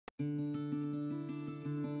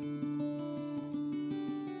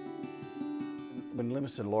When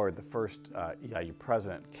Livingston Lord, the first EIU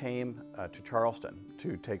president, came to Charleston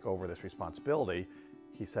to take over this responsibility,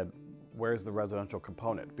 he said, where's the residential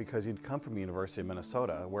component? Because he'd come from the University of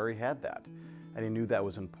Minnesota where he had that, and he knew that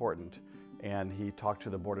was important. And he talked to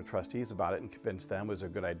the Board of Trustees about it and convinced them it was a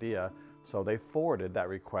good idea. So they forwarded that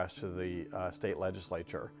request to the state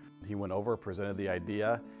legislature. He went over, presented the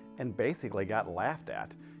idea, and basically got laughed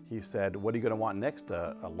at. He said, what are you going to want next,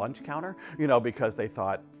 a lunch counter? You know, because they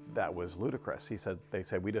thought that was ludicrous. They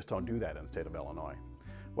said, we just don't do that in the state of Illinois.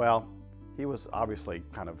 Well, he was obviously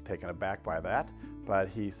kind of taken aback by that, but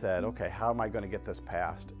he said, okay, how am I going to get this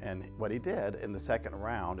passed? And what he did in the second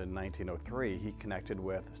round in 1903, he connected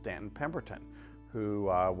with Stanton Pemberton, who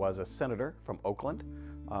was a senator from Oakland,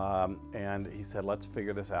 and he said, let's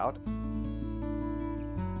figure this out.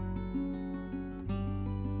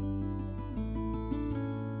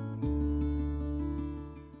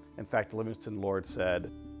 In fact, Livingston Lord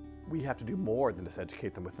said, we have to do more than just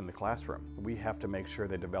educate them within the classroom. We have to make sure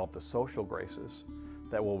they develop the social graces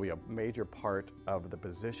that will be a major part of the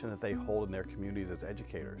position that they hold in their communities as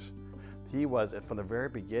educators. He was, from the very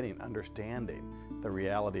beginning, understanding the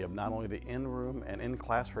reality of not only the in-room and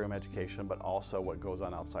in-classroom education, but also what goes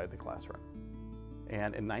on outside the classroom.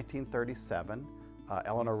 And in 1937,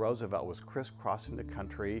 Eleanor Roosevelt was crisscrossing the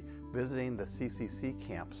country, visiting the CCC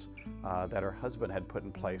camps that her husband had put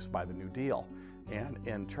in place by the New Deal. And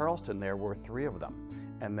in Charleston, there were 3 of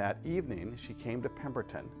them. And that evening, she came to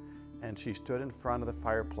Pemberton, and she stood in front of the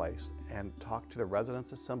fireplace and talked to the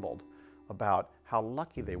residents assembled about how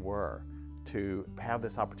lucky they were to have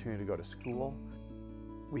this opportunity to go to school.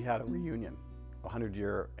 We had a reunion, a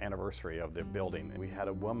 100-year anniversary of the building, and we had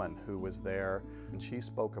a woman who was there, and she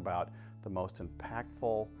spoke about the most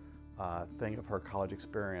impactful thing of her college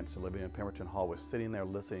experience living in Pemberton Hall was sitting there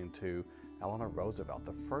listening to Eleanor Roosevelt,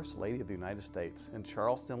 the First Lady of the United States in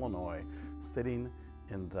Charleston, Illinois, sitting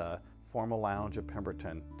in the formal lounge of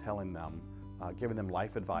Pemberton, telling them, giving them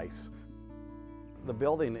life advice. The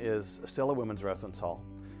building is still a women's residence hall.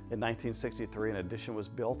 In 1963, an addition was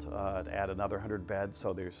built to add another 100 beds,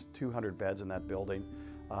 so there's 200 beds in that building.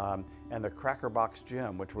 And the Cracker Box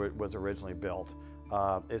Gym, which was originally built,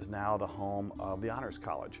 is now the home of the Honors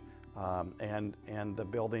College. And the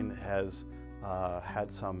building has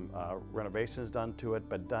had some renovations done to it,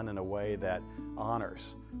 but done in a way that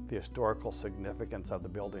honors the historical significance of the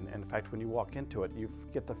building. And in fact, when you walk into it, you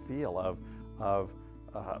get the feel of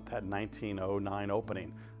that 1909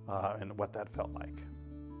 opening and what that felt like.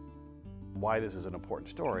 Why this is an important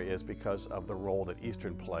story is because of the role that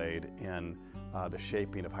Eastern played in the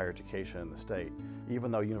shaping of higher education in the state.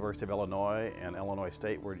 Even though University of Illinois and Illinois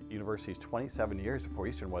State were universities 27 years before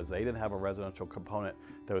Eastern was, they didn't have a residential component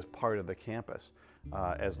that was part of the campus.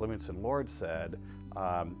 As Livingston Lord said,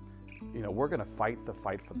 you know, we're going to fight the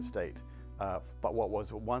fight for the state. But what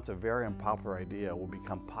was once a very unpopular idea will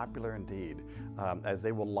become popular indeed, as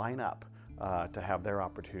they will line up to have their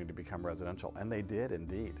opportunity to become residential. And they did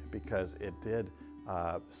indeed, because it did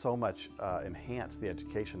so much enhance the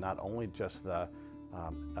education, not only just the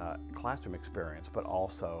classroom experience, but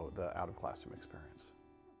also the out-of-classroom experience.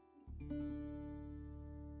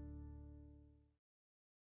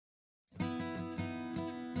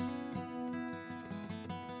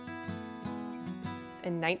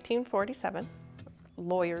 In 1947,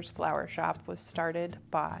 Lawyer's Flower Shop was started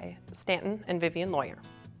by Stanton and Vivian Lawyer.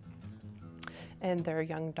 And their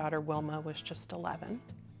young daughter Wilma was just 11.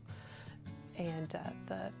 And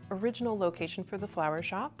the original location for the flower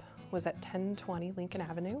shop was at 1020 Lincoln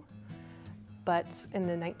Avenue. But in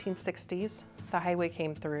the 1960s, the highway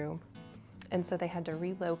came through, and so they had to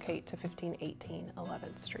relocate to 1518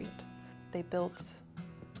 11th Street. They built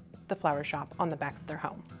the flower shop on the back of their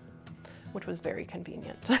home, which was very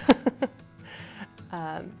convenient.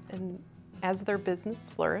 And as their business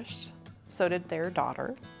flourished, so did their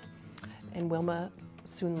daughter. And Wilma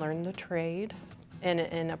soon learned the trade. And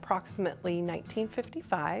in approximately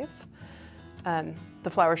 1955, the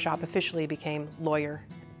flower shop officially became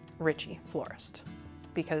Lawyer-Richie Florist,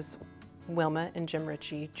 because Wilma and Jim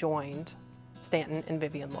Ritchie joined Stanton and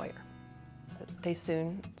Vivian Lawyer. They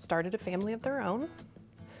soon started a family of their own,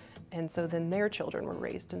 and so then their children were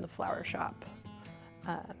raised in the flower shop.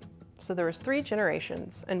 So there was 3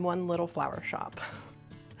 generations in one little flower shop.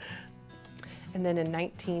 And then in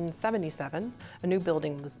 1977, a new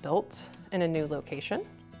building was built in a new location,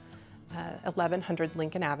 1100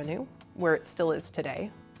 Lincoln Avenue, where it still is today.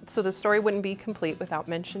 So the story wouldn't be complete without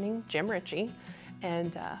mentioning Jim Ritchie.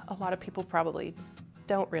 And a lot of people probably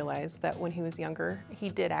don't realize that when he was younger, he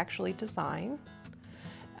did actually design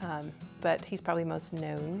but he's probably most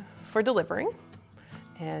known for delivering,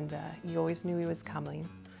 and you always knew he was coming.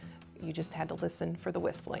 You just had to listen for the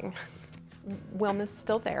whistling. Wilma's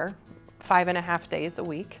still there 5.5 days a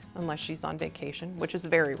week, unless she's on vacation, which is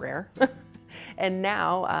very rare. And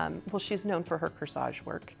now, well, she's known for her corsage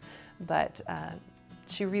work, but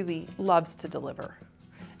she really loves to deliver,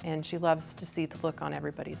 and she loves to see the look on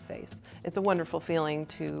everybody's face. It's a wonderful feeling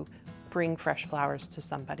to bring fresh flowers to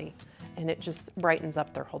somebody, and it just brightens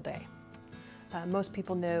up their whole day. Most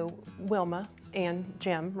people know Wilma and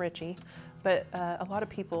Jim Ritchie, but a lot of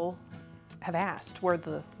people have asked where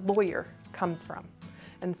the lawyer comes from.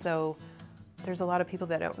 And so there's a lot of people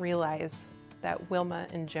that don't realize that Wilma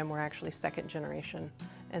and Jim were actually second generation,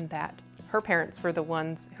 and that her parents were the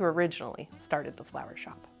ones who originally started the flower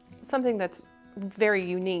shop. Something that's very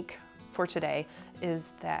unique for today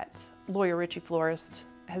is that Lawyer-Richie Florist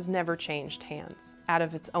has never changed hands out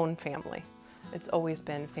of its own family. It's always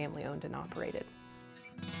been family owned and operated.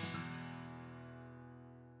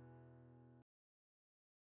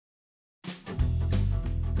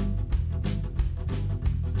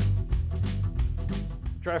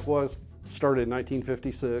 Track was started in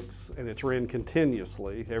 1956, and it's ran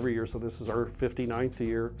continuously every year, so this is our 59th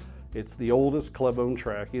year. It's the oldest club-owned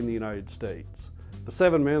track in the United States. The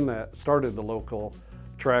 7 men that started the local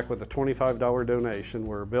track with a $25 donation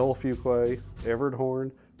were Bill Fuquay, Everett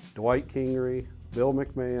Horn, Dwight Kingery, Bill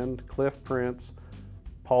McMahon, Cliff Prince,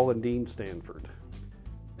 Paul and Dean Stanford.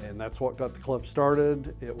 And that's what got the club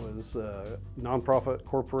started. It was a nonprofit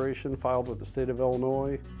corporation filed with the state of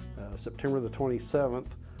Illinois, September the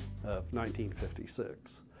 27th of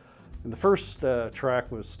 1956. And the first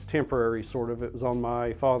track was temporary, sort of. It was on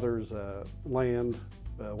my father's land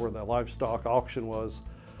where the livestock auction was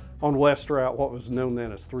on West Route, what was known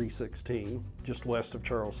then as 316, just west of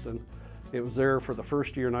Charleston. It was there for the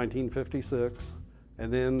first year, 1956,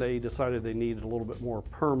 and then they decided they needed a little bit more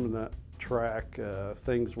permanent track.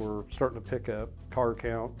 Things were starting to pick up, car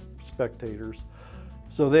count, spectators.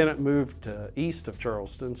 So then it moved east of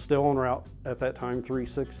Charleston, still on route at that time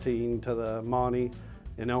 316, to the Monty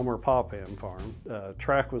and Elmer Popham farm.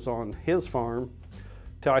 Track was on his farm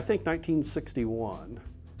till I think 1961.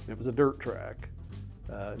 It was a dirt track.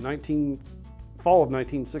 Fall of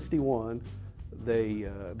 1961,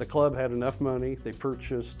 the club had enough money. They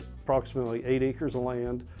purchased approximately 8 acres of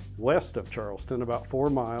land west of Charleston, about 4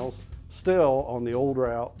 miles, still on the old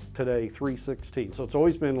route today, 316. So it's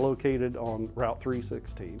always been located on Route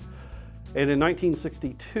 316. And in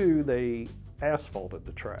 1962, they asphalted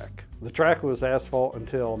the track. The track was asphalt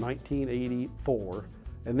until 1984,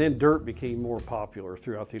 and then dirt became more popular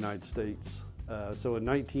throughout the United States. So in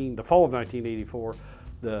the fall of 1984,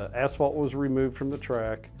 the asphalt was removed from the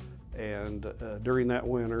track, and during that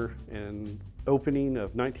winter and opening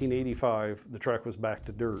of 1985, the track was back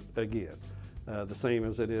to dirt again, the same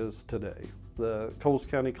as it is today. The Coles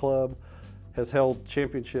County Club has held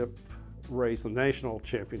championship race, the national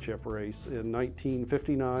championship race, in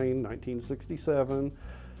 1959, 1967,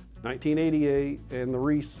 1988, and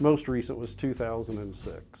the most recent was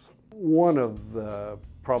 2006. One of the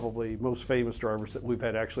probably most famous drivers that we've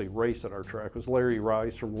had actually race at our track was Larry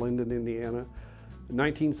Rice from Linden, Indiana. In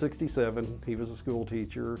 1967, he was a school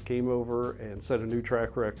teacher, came over and set a new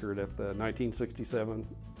track record at the 1967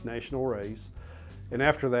 national race. And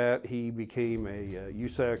after that, he became a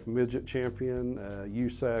USAC midget champion,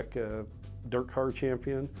 USAC dirt car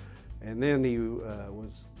champion, and then he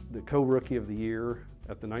was the co-rookie of the year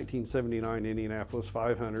at the 1979 Indianapolis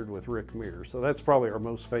 500 with Rick Mears. So that's probably our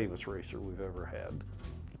most famous racer we've ever had.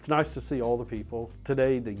 It's nice to see all the people.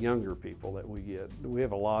 Today, the younger people that we get, we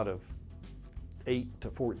have a lot of 8 to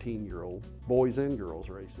 14-year-old boys and girls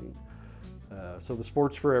racing. So the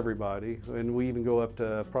sport's for everybody, and we even go up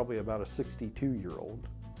to probably about a 62-year-old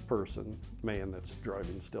man that's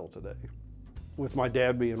driving still today. With my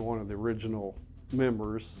dad being one of the original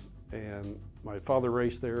members, and my father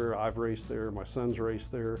raced there, I've raced there, my son's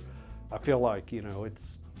raced there, I feel like, you know,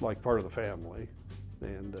 it's like part of the family.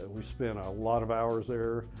 And we spent a lot of hours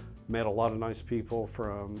there, met a lot of nice people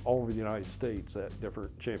from all over the United States at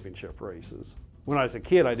different championship races. When I was a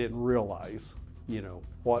kid, I didn't realize, you know,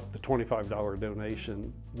 what the $25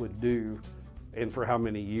 donation would do and for how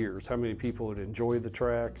many years, how many people would enjoy the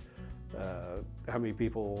track, how many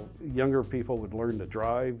people, younger people, would learn to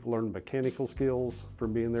drive, learn mechanical skills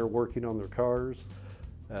from being there working on their cars.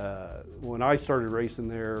 When I started racing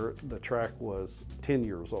there, the track was 10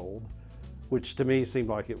 years old, which to me seemed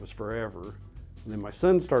like it was forever. And then my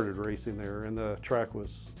son started racing there, and the track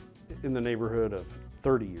was in the neighborhood of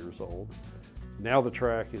 30 years old. Now the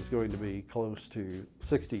track is going to be close to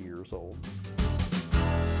 60 years old.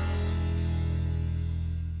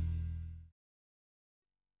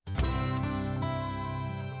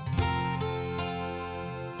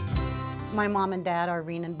 My mom and dad are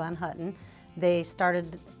Reen and Bun Hutton. They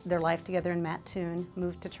started their life together in Mattoon,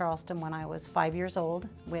 moved to Charleston when I was 5 years old.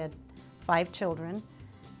 We had 5 children.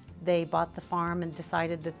 They bought the farm and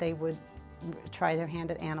decided that they would try their hand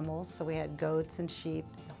at animals. So we had goats and sheep,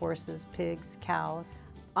 horses, pigs, cows.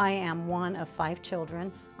 I am one of 5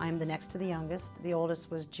 children. I'm the next to the youngest. The oldest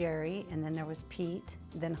was Jerry, and then there was Pete,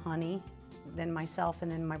 then Honey, then myself, and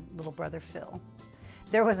then my little brother Phil.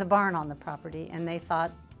 There was a barn on the property, and they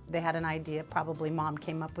thought they had an idea. Probably Mom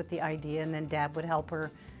came up with the idea, and then Dad would help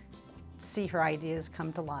her see her ideas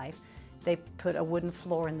come to life. They put a wooden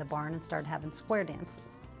floor in the barn and started having square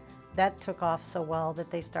dances. That took off so well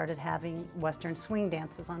that they started having Western swing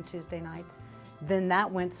dances on Tuesday nights. Then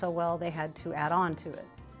that went so well they had to add on to it.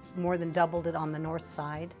 More than doubled it on the north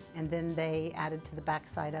side, and then they added to the back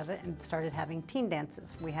side of it and started having teen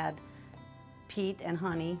dances. We had Pete and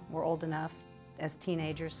Honey were old enough as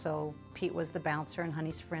teenagers, so Pete was the bouncer and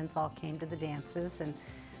Honey's friends all came to the dances, and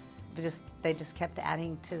they just kept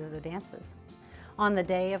adding to the dances. On the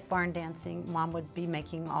day of barn dancing, Mom would be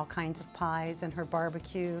making all kinds of pies and her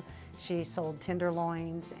barbecue. She sold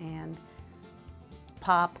tenderloins and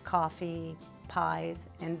pop, coffee, pies,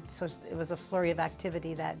 and so it was a flurry of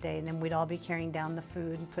activity that day, and then we'd all be carrying down the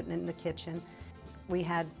food and putting it in the kitchen. We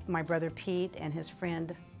had my brother Pete and his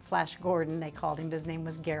friend Flash Gordon, they called him, his name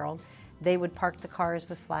was Gerald. They would park the cars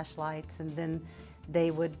with flashlights, and then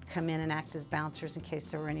they would come in and act as bouncers in case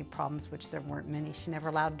there were any problems, which there weren't many. She never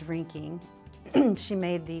allowed drinking. She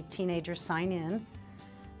made the teenagers sign in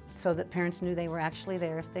so that parents knew they were actually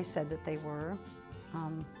there if they said that they were.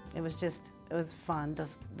 It was fun.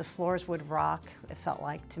 The floors would rock, it felt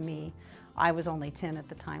like to me. I was only 10 at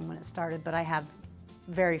the time when it started, but I have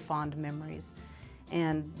very fond memories.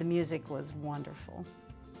 And the music was wonderful.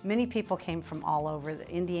 Many people came from all over,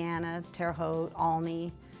 Indiana, Terre Haute,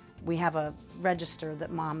 Olney. We have a register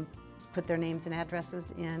that Mom put their names and addresses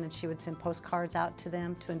in, and she would send postcards out to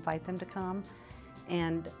them to invite them to come.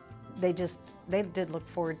 And they did look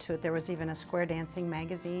forward to it. There was even a square dancing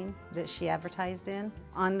magazine that she advertised in.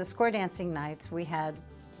 On the square dancing nights, we had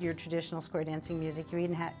your traditional square dancing music. You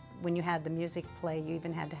even had, when you had the music play, you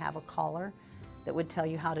even had to have a caller that would tell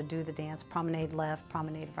you how to do the dance, promenade left,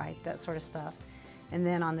 promenade right, that sort of stuff. And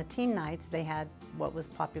then on the teen nights, they had what was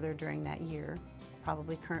popular during that year,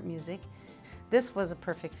 probably current music. This was a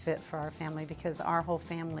perfect fit for our family because our whole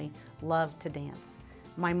family loved to dance.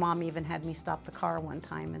 My mom even had me stop the car one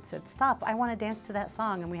time and said, "Stop, I want to dance to that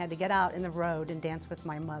song." And we had to get out in the road and dance with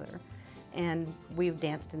my mother. And we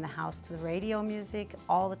danced in the house to the radio music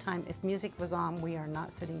all the time. If music was on, we are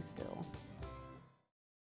not sitting still.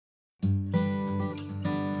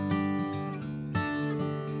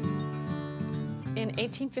 In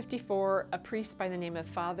 1854, a priest by the name of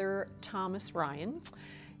Father Thomas Ryan,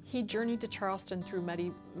 he journeyed to Charleston through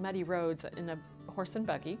muddy roads in a horse and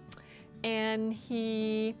buggy, and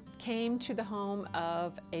he came to the home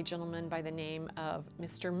of a gentleman by the name of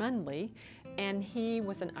Mr. Munley, and he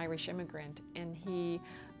was an Irish immigrant, and he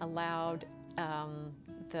allowed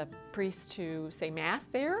the priest to say Mass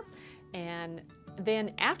there, and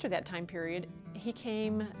then after that time period, he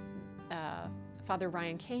came, Father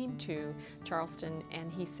Ryan came to Charleston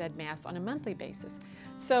and he said Mass on a monthly basis.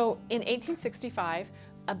 So in 1865,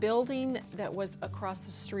 a building that was across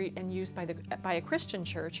the street and used by a Christian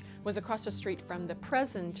church was across the street from the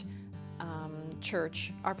present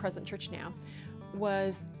church, our present church now,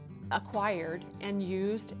 was acquired and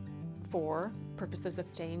used for purposes of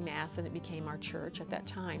saying Mass, and it became our church at that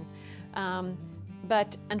time.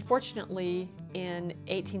 But unfortunately, in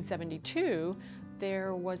 1872,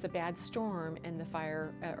 there was a bad storm and the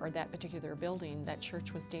fire, or that particular building, that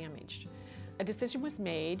church was damaged. A decision was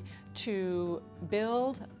made to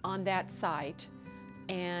build on that site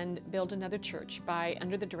and build another church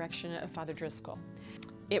under the direction of Father Driscoll.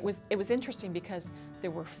 It was interesting because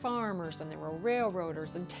there were farmers and there were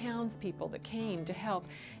railroaders and townspeople that came to help,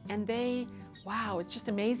 and wow, it's just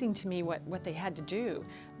amazing to me what they had to do.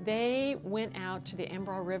 They went out to the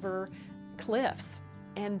Embreau River cliffs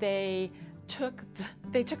and they took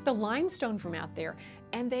the limestone from out there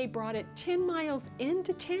and they brought it 10 miles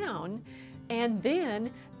into town, and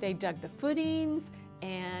then they dug the footings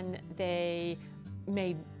and they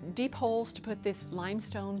made deep holes to put this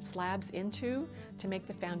limestone slabs into to make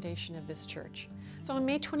the foundation of this church. So on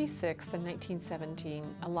May 26th of 1917,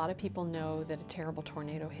 a lot of people know that a terrible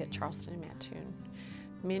tornado hit Charleston and Mattoon.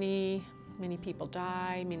 Many people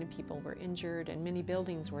died, many people were injured, and many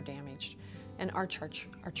buildings were damaged. And our church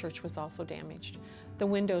was also damaged. The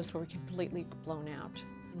windows were completely blown out.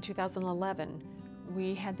 In 2011,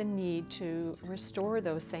 we had the need to restore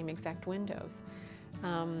those same exact windows.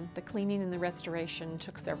 The cleaning and the restoration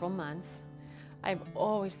took several months. I've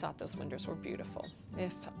always thought those windows were beautiful.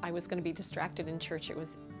 If I was going to be distracted in church, it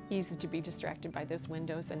was easy to be distracted by those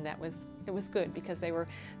windows, and it was good because they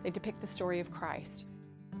depict the story of Christ.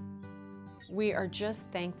 We are just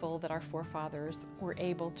thankful that our forefathers were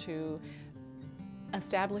able to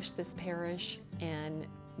establish this parish and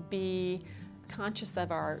be conscious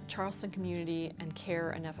of our Charleston community and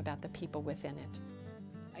care enough about the people within it.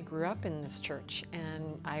 I grew up in this church,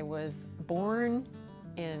 and I was born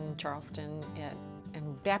in Charleston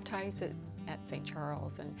and baptized at St.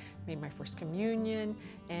 Charles and made my first communion,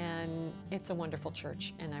 and it's a wonderful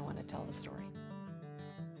church, and I want to tell the story.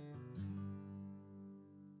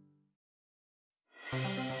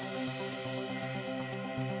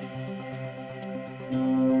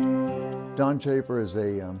 Don Schaefer is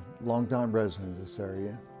a longtime resident of this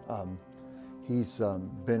area. He's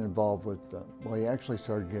been involved with, well, he actually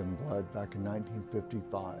started giving blood back in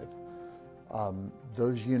 1955.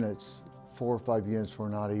 Those units, 4 or 5 units, were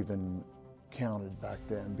not even counted back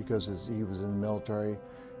then because he was in the military.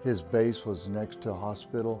 His base was next to a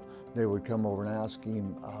hospital. They would come over and ask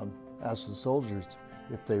the soldiers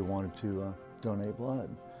if they wanted to donate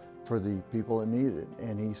blood for the people that needed it.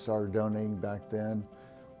 And he started donating back then.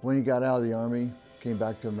 When he got out of the Army, came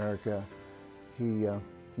back to America, he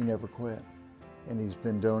never quit. And he's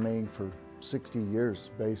been donating for 60 years,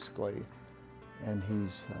 basically. And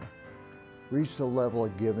he's reached a level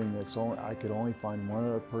of giving that's I could only find one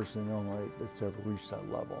other person in Illinois that's ever reached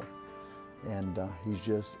that level. And he's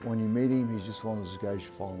just, when you meet him, he's just one of those guys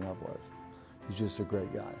you fall in love with. He's just a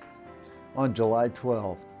great guy. On July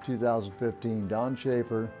 12, 2015, Don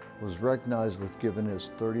Schaefer was recognized with giving his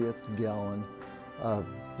 30th gallon of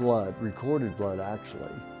blood, recorded blood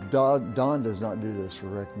actually. Don does not do this for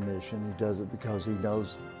recognition. He does it because he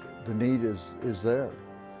knows the need is there.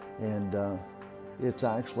 And it's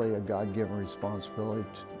actually a God-given responsibility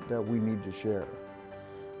that we need to share,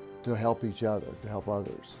 to help each other, to help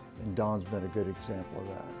others. And Don's been a good example of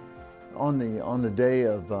that. On the day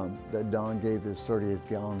of that Don gave his 30th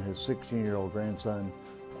gallon, his 16-year-old grandson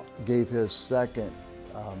gave his second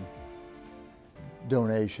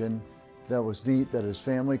donation. That was neat that his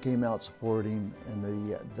family came out supporting, and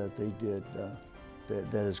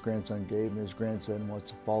that his grandson gave, and his grandson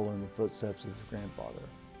wants to follow in the footsteps of his grandfather.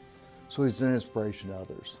 So he's an inspiration to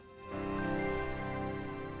others.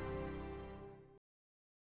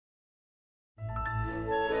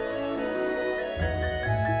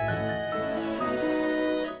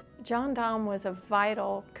 John Daum was a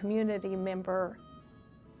vital community member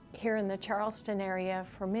here in the Charleston area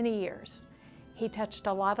for many years. He touched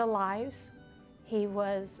a lot of lives. He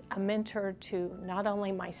was a mentor to not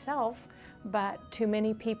only myself, but to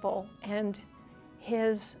many people. And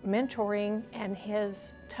his mentoring and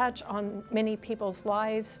his touch on many people's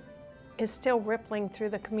lives is still rippling through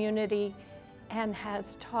the community and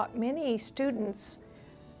has taught many students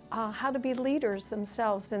how to be leaders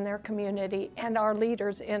themselves in their community and are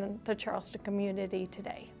leaders in the Charleston community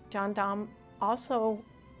today. John Daum also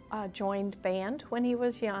joined band when he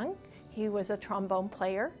was young. He was a trombone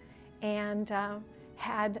player and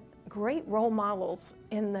had great role models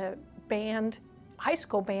in the band, high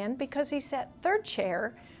school band, because he sat third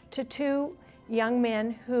chair to 2 young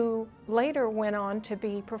men who later went on to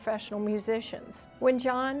be professional musicians. When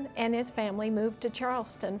John and his family moved to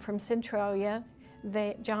Charleston from Centralia,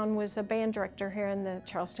 John was a band director here in the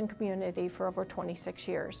Charleston community for over 26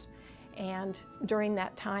 years. And during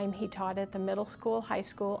that time, he taught at the middle school, high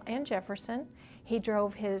school, and Jefferson. He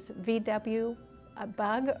drove his VW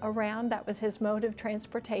Bug around. That was his mode of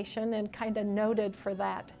transportation, and kind of noted for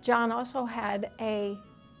that. John also had a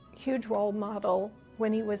huge role model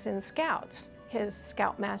when he was in Scouts. His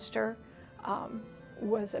Scoutmaster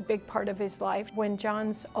was a big part of his life. When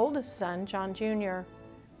John's oldest son, John Jr.,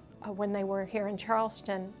 when they were here in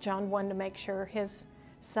Charleston, John wanted to make sure his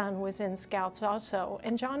son was in Scouts also.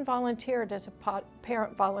 And John volunteered as a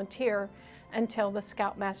parent volunteer until the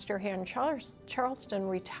Scoutmaster here in Charleston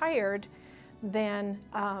retired. Then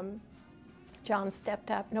John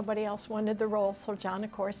stepped up. Nobody else wanted the role, so John,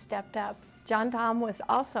 of course, stepped up. John Daum was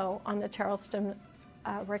also on the Charleston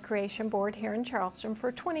Recreation Board here in Charleston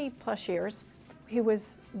for 20+ years. He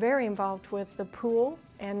was very involved with the pool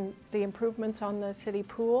and the improvements on the city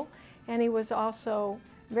pool, and he was also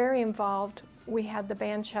very involved. We had the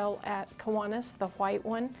band shell at Kiwanis, the white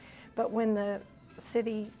one, but when the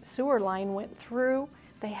city sewer line went through,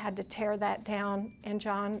 they had to tear that down, and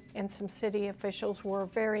John and some city officials were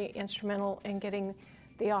very instrumental in getting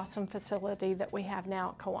the awesome facility that we have now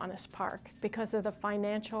at Kiwanis Park. Because of the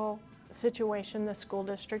financial situation the school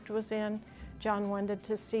district was in, John wanted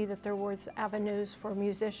to see that there was avenues for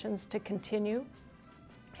musicians to continue.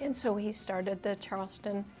 And so he started the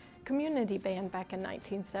Charleston Community Band back in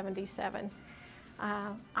 1977.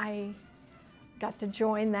 I got to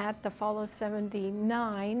join that the fall of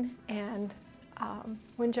 '79, and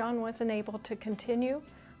when John wasn't able to continue,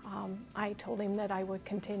 I told him that I would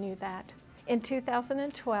continue that. In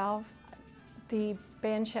 2012, the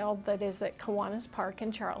band shell that is at Kiwanis Park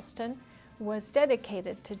in Charleston was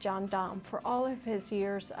dedicated to John Daum for all of his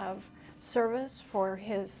years of service, for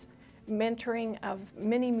his mentoring of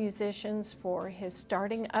many musicians, for his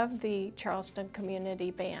starting of the Charleston Community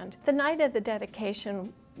Band. The night of the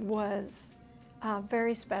dedication was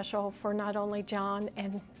very special for not only John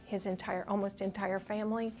and his almost entire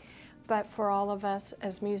family, but for all of us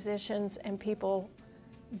as musicians and people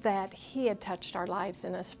that he had touched our lives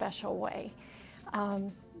in a special way.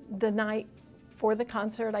 The night for the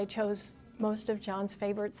concert, I chose most of John's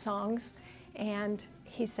favorite songs, and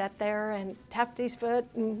he sat there and tapped his foot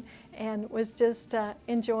and was just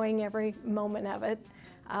enjoying every moment of it.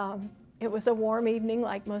 It was a warm evening,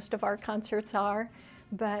 like most of our concerts are,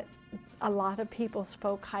 but a lot of people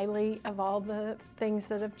spoke highly of all the things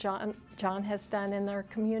that John has done in their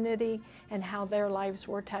community and how their lives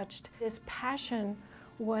were touched. His passion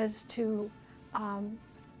was to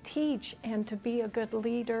teach and to be a good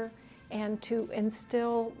leader and to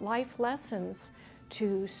instill life lessons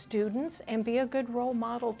to students and be a good role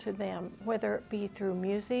model to them, whether it be through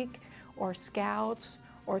music or scouts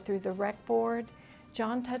or through the rec board.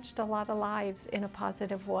 John touched a lot of lives in a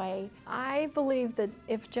positive way. I believe that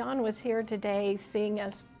if John was here today seeing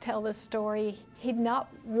us tell this story, he'd not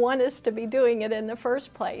want us to be doing it in the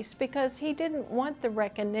first place because he didn't want the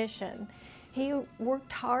recognition. He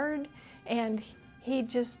worked hard and he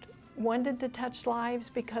just wanted to touch lives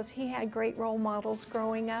because he had great role models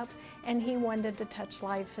growing up, and he wanted to touch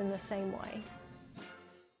lives in the same way.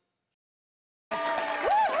 What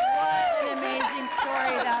an amazing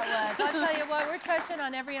story that was. I'll tell you what, we're touching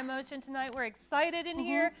on every emotion tonight. We're excited in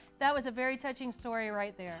here. That was a very touching story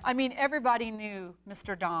right there. I mean, everybody knew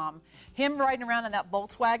Mr. Daum. Him riding around in that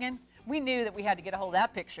Volkswagen, we knew that we had to get a hold of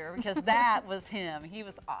that picture because that was him. He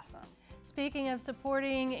was awesome. Speaking of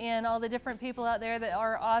supporting and all the different people out there that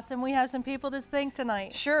are awesome, we have some people to thank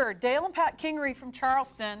tonight. Sure. Dale and Pat Kingery from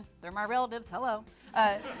Charleston. They're my relatives. Hello.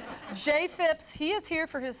 Jay Phipps, he is here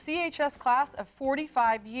for his CHS class of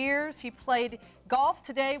 45 years. He played golf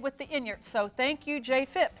today with the Inuits, so thank you, Jay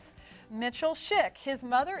Phipps. Mitchell Schick, his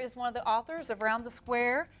mother is one of the authors of Around the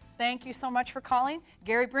Square. Thank you so much for calling.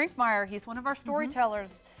 Gary Brinkmeyer, he's one of our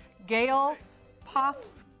storytellers. Gail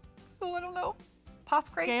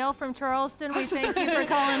Gail from Charleston, we thank you for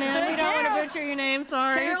calling in. We don't want to butcher your name,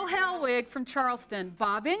 sorry. Carol Hellwig from Charleston.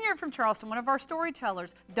 Bob Inyard from Charleston, one of our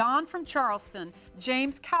storytellers. Don from Charleston.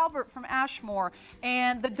 James Calvert from Ashmore.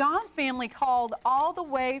 And the Don family called all the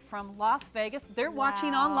way from Las Vegas. They're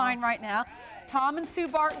watching online right now. Tom and Sue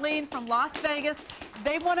Bartleen from Las Vegas.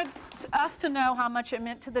 They wanted us to know how much it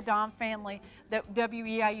meant to the Daum family that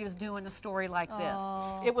WEIU is doing a story like this.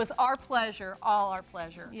 It was our pleasure, all our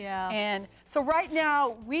pleasure. Yeah. And so right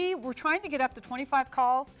now, we're trying to get up to 25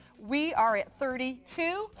 calls. We are at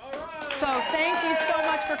 32. So thank you so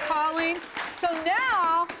much for calling. So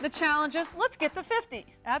now the challenge is let's get to 50.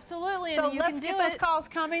 Absolutely, So and you let's can do get those calls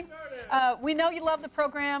coming. We know you love the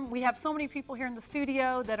program. We have so many people here in the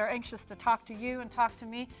studio that are anxious to talk to you and talk to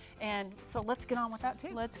me. And so let's get on with that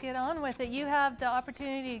too. Let's get on with it. You have the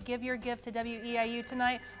opportunity to give your gift to WEIU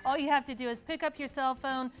tonight. All you have to do is pick up your cell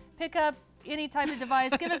phone, pick up any type of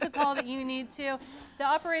device, give us a call that you need to. The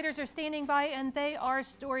operators are standing by and they are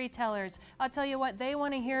storytellers. I'll tell you what, they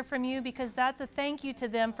want to hear from you because that's a thank you to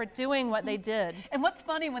them for doing what they did. And what's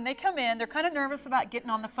funny, when they come in, they're kind of nervous about getting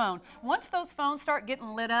on the phone. Once those phones start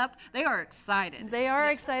getting lit up, they are excited. They are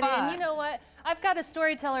excited. fun. And you know what? I've got a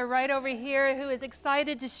storyteller right over here who is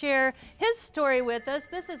excited to share his story with us.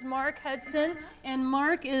 This is Mark Hudson, and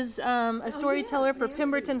Mark is a storyteller for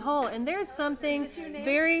Pemberton Hall. And there's something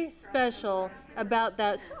very special about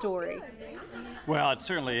that story. Well, it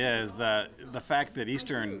certainly is. The fact that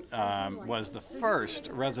Eastern was the first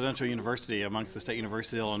residential university amongst the state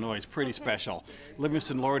universities of Illinois is pretty special.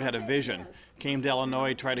 Livingston Lord had a vision, came to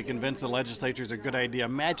Illinois, tried to convince the legislature it's a good idea.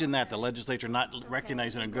 Imagine that, the legislature not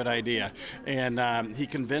recognizing a good idea. And he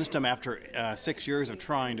convinced them after 6 years of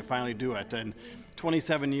trying to finally do it. And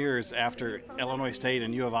 27 years after Illinois State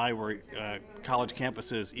and U of I were college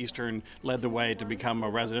campuses, Eastern led the way to become a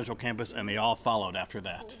residential campus, and they all followed after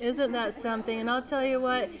that. Isn't that something? And I'll tell you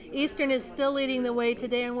what, Eastern is still leading the way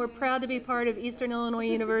today, and we're proud to be part of Eastern Illinois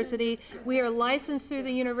University. We are licensed through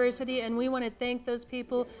the university, and we want to thank those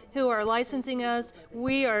people who are licensing us.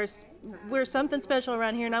 We are we're something special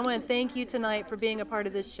around here, and I want to thank you tonight for being a part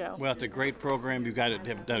of this show. Well, it's a great program. You guys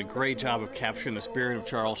have done a great job of capturing the spirit of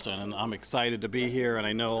Charleston, and I'm excited to be here, and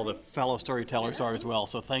I know the fellow storytellers are as well,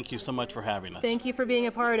 so thank you so much for having us. Thank you for being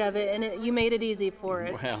a part of it, and you made it easy for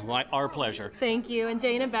us. Well, our pleasure. Thank you, and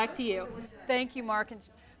Jana, back to you. Thank you, Mark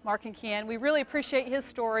and Ken. We really appreciate his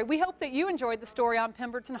story. We hope that you enjoyed the story on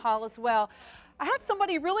Pemberton Hall as well. I have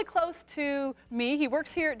somebody really close to me. He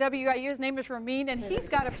works here at WIU. His name is Ramin, and he's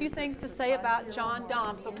got a few things to say about John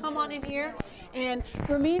Daum. So come on in here. And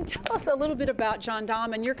Ramin, tell us a little bit about John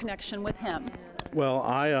Daum and your connection with him. Well,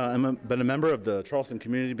 I have been a member of the Charleston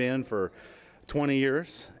Community Band for 20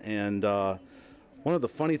 years. And one of the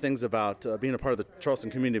funny things about being a part of the Charleston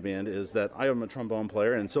Community Band is that I am a trombone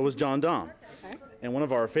player, and so is John Daum. Okay. And one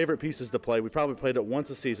of our favorite pieces to play, we probably played it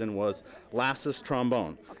once a season, was Lassus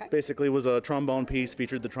Trombone. Okay. Basically, it was a trombone piece,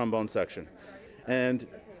 featured the trombone section. And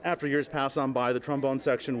after years pass on by, the trombone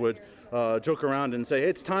section would joke around and say,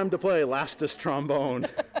 "It's time to play Lassus Trombone."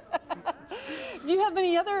 Do you have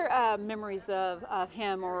any other memories of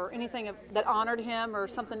him or anything that honored him or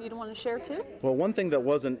something you'd want to share too? Well, one thing that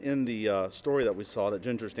wasn't in the story that we saw that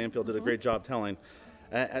Ginger Stanfield did a great job telling,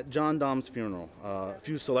 at John Daum's funeral, a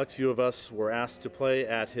select few of us were asked to play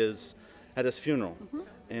at his funeral.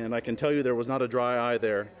 And I can tell you there was not a dry eye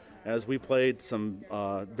there as we played some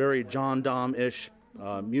very John Daum-ish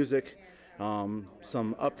music,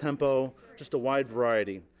 some up-tempo, just a wide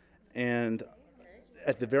variety. And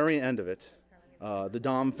at the very end of it, the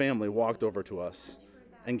Daum family walked over to us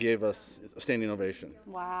and gave us a standing ovation.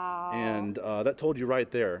 Wow. And that told you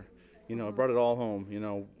right there, you know, it brought it all home,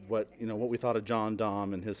 what we thought of John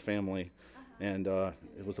Daum and his family. And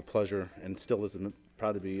it was a pleasure, and still is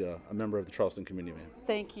proud to be a member of the Charleston Community Band.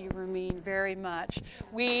 Thank you, Ramin, very much.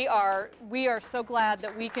 We are so glad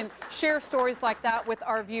that we can share stories like that with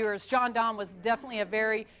our viewers. John Daum was definitely a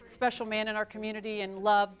very special man in our community and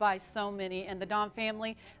loved by so many. And the Daum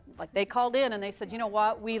family, like, they called in and they said, you know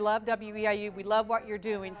what, we love WEIU, we love what you're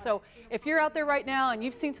doing. So if you're out there right now and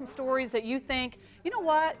you've seen some stories that you think, you know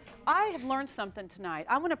what, I have learned something tonight,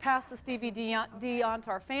 I want to pass this DVD on to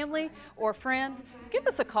our family or friends, give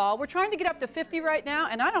us a call. We're trying to get up to 50 right now,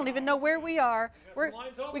 and I don't even know where we are.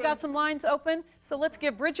 We got some lines open, so let's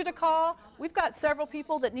give Bridget a call. We've got several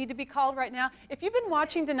people that need to be called right now. If you've been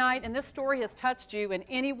watching tonight and this story has touched you in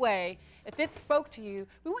any way, if it spoke to you,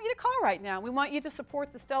 we want you to call right now. We want you to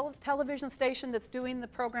support the television station that's doing the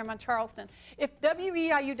program on Charleston. If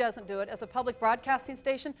WEIU doesn't do it as a public broadcasting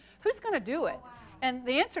station, who's going to do it? And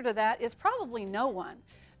the answer to that is probably no one.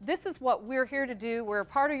 This is what we're here to do. We're a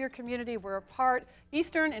part of your community. We're a part.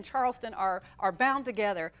 Eastern and Charleston are bound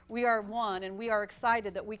together. We are one, and we are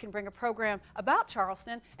excited that we can bring a program about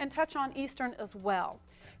Charleston and touch on Eastern as well.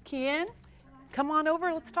 Kian, come on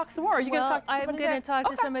over. Let's talk some more. Are you going to talk to somebody? I'm going to talk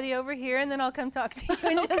to somebody over here, and then I'll come talk to you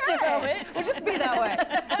in just a moment. We'll just be that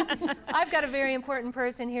way. I've got a very important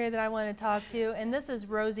person here that I want to talk to, and this is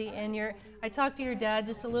Rosie Enyart. I talked to your dad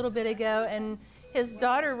just a little bit ago, and his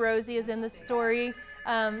daughter Rosie is in the story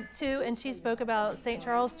too, and she spoke about St.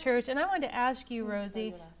 Charles Church. And I wanted to ask you,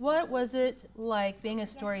 Rosie, what was it like being a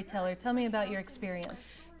storyteller? Tell me about your experience.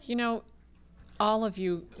 You know, all of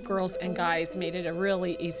you girls and guys made it a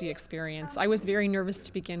really easy experience. I was very nervous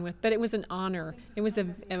to begin with, but it was an honor. It was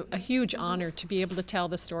a huge honor to be able to tell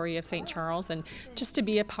the story of St. Charles and just to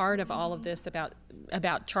be a part of all of this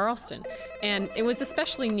about Charleston. And it was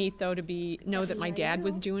especially neat, though, to know that my dad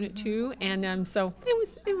was doing it too. And so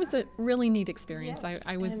it was a really neat experience.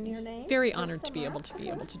 I was very honored to be able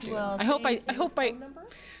to do it. I hope I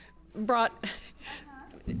brought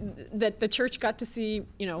that the church got to see,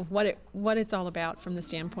 what it's all about from the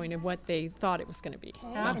standpoint of what they thought it was going to be.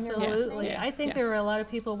 So, absolutely. Yeah. I think there were a lot of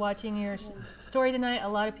people watching your story tonight. A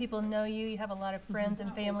lot of people know you. You have a lot of friends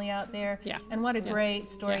and family out there. Yeah. And what a great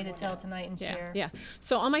story to tell tonight and share. Yeah.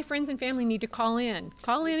 So all my friends and family need to call in.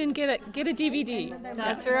 Call in and get a DVD.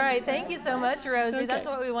 That's right. Thank you so much, Rosie. Okay. That's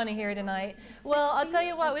what we want to hear tonight. Well, I'll tell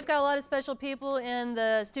you what, we've got a lot of special people in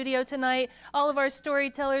the studio tonight. All of our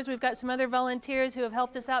storytellers. We've got some other volunteers who have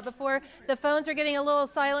helped us out before. The phones are getting a little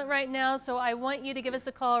silent right now, so I want you to give us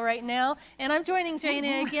a call right now. And I'm joining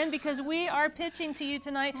Jana again because we are pitching to you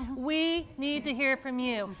tonight. We need to hear from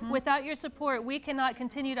you. Without your support, we cannot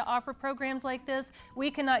continue to offer programs like this.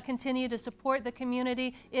 We cannot continue to support the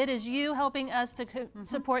community. It is you helping us to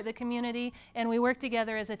support the community, and we work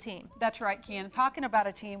together as a team. That's right, Ken. Talking about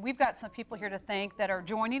a team, we've got some people here to thank that are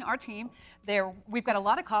joining our team. We've got a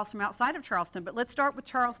lot of calls from outside of Charleston, but let's start with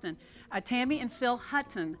Charleston. Tammy and Phil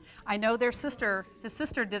Hutton. I know his sister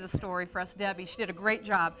did a story for us, Debbie. She did a great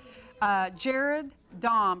job. Jared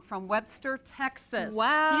Daum from Webster, Texas.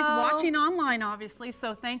 Wow. He's watching online, obviously,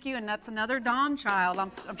 so thank you, and that's another Daum child,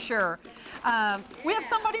 I'm sure. We have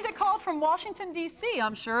somebody that called from Washington, D.C.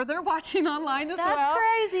 I'm sure they're watching online as well. That's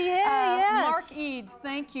crazy. Hey, yes. Mark Eads,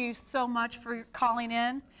 thank you so much for calling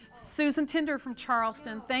in. Susan Tinder from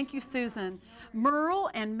Charleston, thank you, Susan. Merle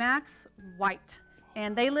and Max White.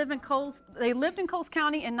 And they lived in Coles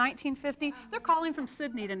County in 1950. They're calling from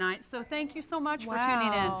Sydney tonight, so thank you so much for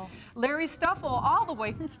tuning in. Larry Stuffle, all the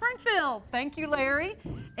way from Springfield. Thank you, Larry.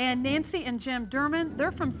 And Nancy and Jim Derman,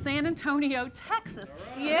 they're from San Antonio, Texas.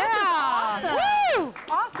 Yeah. This is awesome. Woo!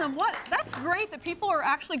 Awesome. That's great that people are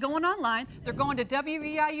actually going online. They're going to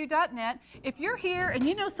WEIU.net. If you're here and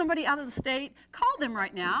you know somebody out of the state, call them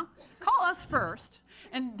right now. Call us first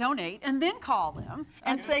and donate, and then call them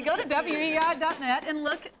and say, go to WEI.net and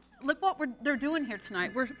look what they're doing here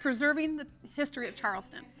tonight. We're preserving the history of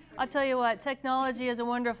Charleston. I'll tell you what, technology is a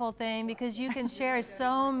wonderful thing because you can share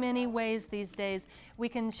so many ways these days. We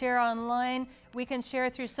can share online, we can share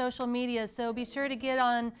through social media, so be sure to get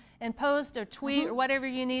on and post or tweet or whatever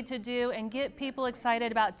you need to do and get people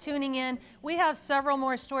excited about tuning in. We have several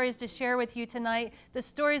more stories to share with you tonight. The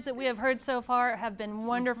stories that we have heard so far have been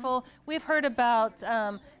wonderful. We've heard about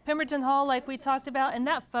Pemberton Hall, like we talked about, and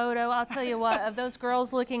that photo, I'll tell you what, of those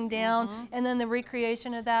girls looking down and then the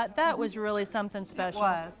recreation of that was really something special.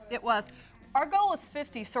 It was. Our goal is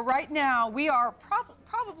 50, so right now we are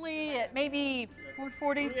probably at maybe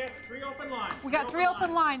 440. We have 3 open lines. We got 3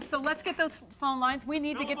 open lines, so let's get those phone lines. We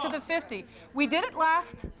need to get to the 50. We did it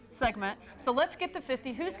last segment, so let's get to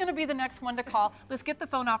 50. Who's going to be the next one to call? Let's get the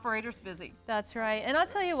phone operators busy. That's right. And I'll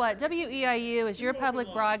tell you what, WEIU is your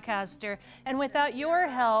public broadcaster, and without your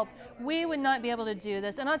help, we would not be able to do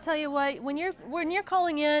this. And I'll tell you what, when you're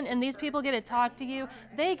calling in and these people get to talk to you,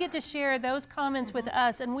 they get to share those comments with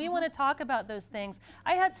us, and we want to talk about those things.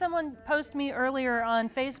 I had someone post me earlier on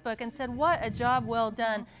Facebook and said, what a job well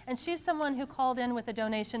done. And she's someone who called in with a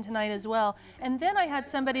donation tonight as well. And then I had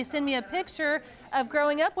somebody send me a picture of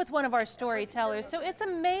growing up with one of our storytellers. So it's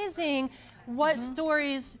amazing what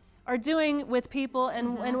stories are doing with people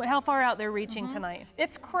and how far out they're reaching tonight.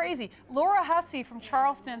 It's crazy. Laura Hussey from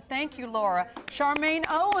Charleston, thank you, Laura. Charmaine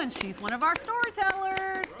Owens, she's one of our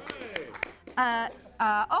storytellers.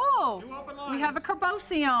 We have a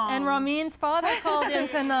Carbosion. And Ramin's father called in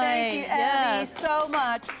tonight. Thank you, Abby, so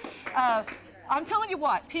much. I'm telling you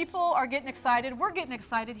what, people are getting excited. We're getting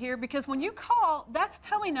excited here because when you call, that's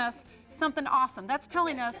telling us something awesome. That's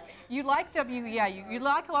telling us you like WEIU, you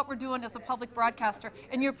like what we're doing as a public broadcaster,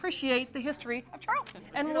 and you appreciate the history of Charleston.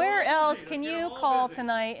 And where else can you call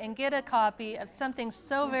tonight and get a copy of something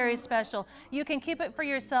so very special? You can keep it for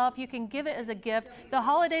yourself, you can give it as a gift. The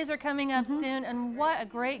holidays are coming up soon, and what a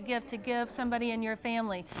great gift to give somebody in your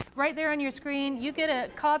family. Right there on your screen, you get a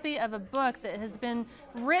copy of a book that has been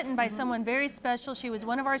written by someone very special. She was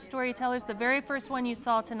one of our storytellers, the very first one you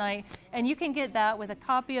saw tonight, and you can get that with a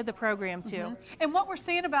copy of the program too. And what we're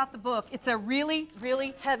saying about the book, it's a really,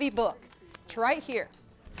 really heavy book. It's right here.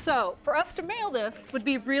 So for us to mail this would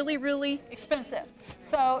be really, really expensive.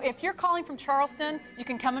 So if you're calling from Charleston, you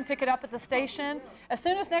can come and pick it up at the station. As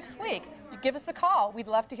soon as next week, you give us a call. We'd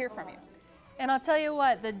love to hear from you. And I'll tell you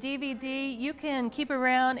what, the DVD you can keep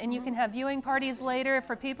around and you can have viewing parties later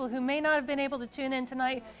for people who may not have been able to tune in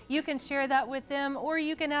tonight. You can share that with them, or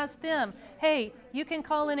you can ask them, hey, you can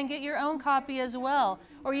call in and get your own copy as well.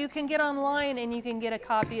 Or you can get online and you can get a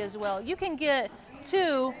copy as well. You can get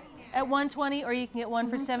 2 at $120, or you can get 1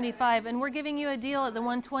 for $75, and we're giving you a deal at the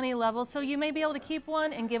 $120 level, so you may be able to keep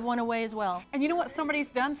one and give one away as well. And you know what somebody's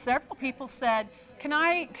done? Several people said, can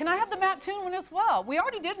I have the Matt Toon one as well? We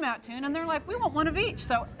already did Matt Toon, and they're like, we want one of each,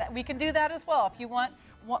 so we can do that as well. If you want,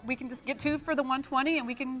 we can just get 2 for the 120, and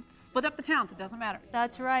we can split up the towns. It doesn't matter.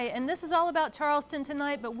 That's right. And this is all about Charleston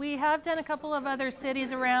tonight, but we have done a couple of other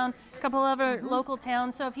cities around, a couple of other local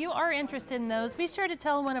towns. So if you are interested in those, be sure to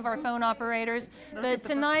tell one of our phone operators. But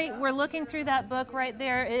tonight, we're looking through that book right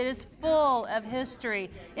there. It is full of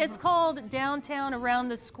history. It's called Downtown Around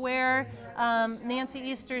the Square. Nancy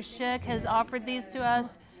Easter Schick has offered these to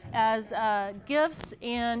us as gifts,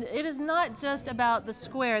 and it is not just about the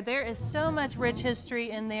square. There is so much rich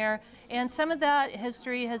history in there, and some of that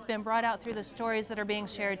history has been brought out through the stories that are being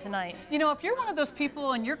shared tonight. You know, if you're one of those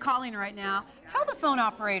people and you're calling right now, tell the phone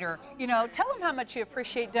operator, you know, tell them how much you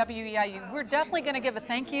appreciate WEIU. We're definitely going to give a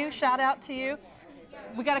thank you, shout out to you.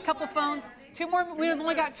 We got a couple phones. We've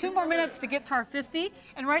only got 2 more minutes to get to our 50,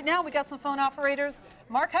 and right now we got some phone operators.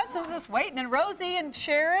 Mark Hudson's just waiting, and Rosie and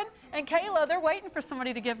Sharon and Kayla, they're waiting for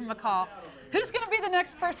somebody to give them a call. Who's going to be the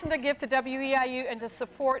next person to give to WEIU and to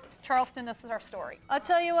support Charleston? This is our story. I'll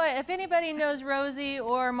tell you what, if anybody knows Rosie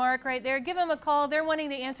or Mark right there, give them a call. They're wanting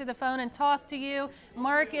to answer the phone and talk to you.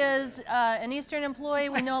 Mark is an Eastern employee.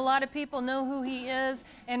 We know a lot of people know who he is,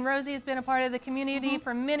 and Rosie has been a part of the community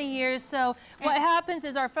for many years. So what happens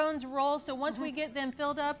is our phones roll, so once we get them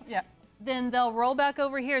filled up, then they'll roll back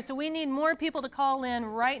over here. So we need more people to call in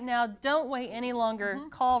right now. Don't wait any longer.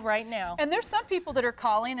 Call right now. And there's some people that are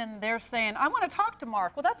calling and they're saying, I want to talk to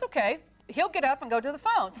Mark. Well, that's okay. He'll get up and go to the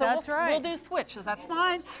phone. So we'll do switches. That's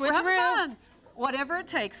fine. Switch We're having fun. Whatever it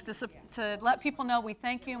takes to let people know we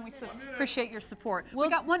thank you and we appreciate your support. We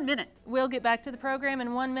got 1 minute. We'll get back to the program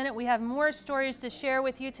in 1 minute. We have more stories to share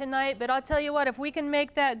with you tonight, but I'll tell you what, if we can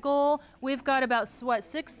make that goal, we've got about, what,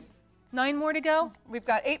 9 more to go? We've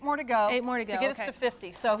got 8 more to go. 8 more to go. To get us to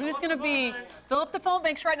 50. So who's going to be, fill up the phone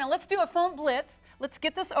banks right now. Let's do a phone blitz. Let's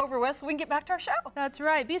get this over with so we can get back to our show. That's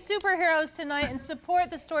right. Be superheroes tonight and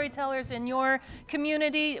support the storytellers in your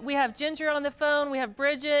community. We have Ginger on the phone, we have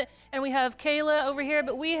Bridget, and we have Kayla over here,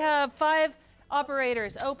 but we have 5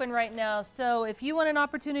 operators open right now. So if you want an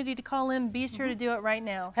opportunity to call in, be sure to do it right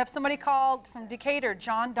now. Have somebody called from Decatur,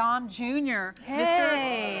 John Daum Jr.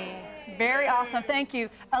 Hey. Very awesome. Thank you.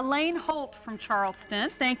 Elaine Holt from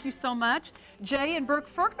Charleston. Thank you so much. Jay and Brooke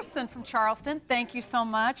Ferguson from Charleston. Thank you so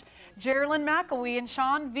much. Geraldine McElwee and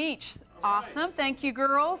Sean Veach. Awesome. Thank you,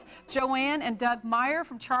 girls. Joanne and Doug Meyer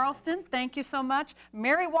from Charleston. Thank you so much.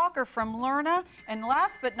 Mary Walker from Lerna. And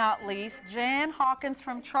last but not least, Jan Hawkins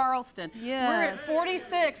from Charleston. Yes. We're at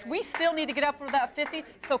 46. We still need to get up to that 50,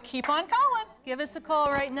 so keep on calling. Give us a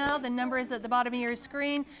call right now. The number is at the bottom of your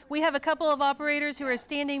screen. We have a couple of operators who are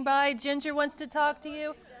standing by. Ginger wants to talk to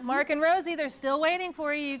you. Mark and Rosie, they're still waiting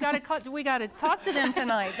for you. We got to talk to them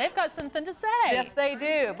tonight. They've got something to say. Yes, they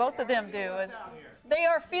do. Both of them do. And they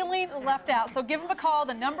are feeling left out. So give them a call.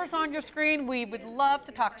 The number's on your screen. We would love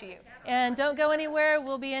to talk to you. And don't go anywhere.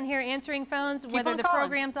 We'll be in here answering phones, whether the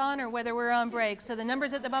program's on or whether we're on break. So the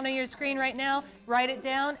number's at the bottom of your screen right now. Write it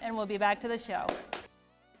down, and we'll be back to the show.